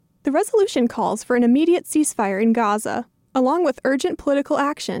The resolution calls for an immediate ceasefire in Gaza, along with urgent political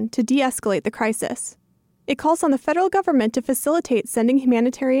action to de-escalate the crisis. It calls on the federal government to facilitate sending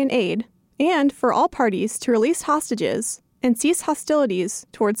humanitarian aid and for all parties to release hostages and cease hostilities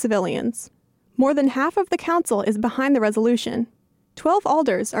toward civilians. More than half of the council is behind the resolution. 12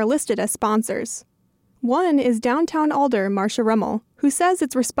 alders are listed as sponsors. One is downtown alder Marcia Rummel, who says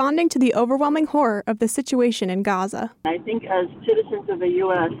it's responding to the overwhelming horror of the situation in Gaza. I think as citizens of the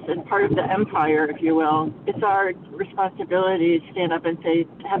U.S. and part of the empire, if you will, it's our responsibility to stand up and say,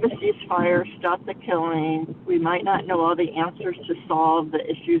 have a ceasefire, stop the killing. We might not know all the answers to solve the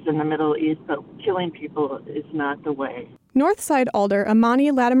issues in the Middle East, but killing people is not the way. Northside alder Amani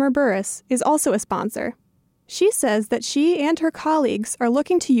Latimer-Burris is also a sponsor. She says that she and her colleagues are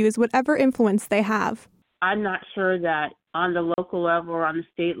looking to use whatever influence they have. I'm not sure that on the local level or on the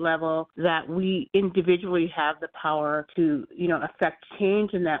state level that we individually have the power to, affect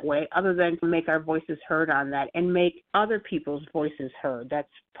change in that way, other than to make our voices heard on that and make other people's voices heard. That's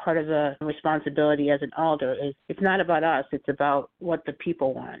part of the responsibility as an alder. It's not about us, it's about what the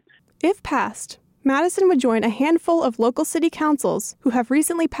people want. If passed, Madison would join a handful of local city councils who have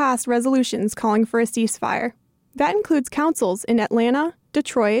recently passed resolutions calling for a ceasefire. That includes councils in Atlanta,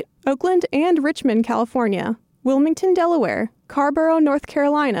 Detroit, Oakland and Richmond, California, Wilmington, Delaware, Carrboro, North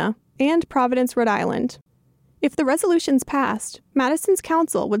Carolina, and Providence, Rhode Island. If the resolution's passed, Madison's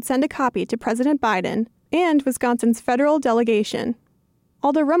council would send a copy to President Biden and Wisconsin's federal delegation.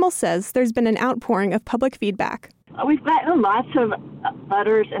 Alder Rummel says there's been an outpouring of public feedback. We've gotten lots of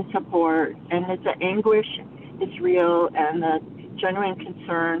letters and support, and the anguish is real, and the genuine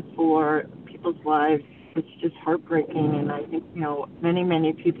concern for people's lives. It's just heartbreaking, and I think, many,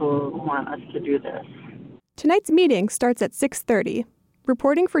 many people want us to do this. Tonight's meeting starts at 6:30.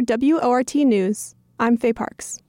 Reporting for WORT News, I'm Faye Parks.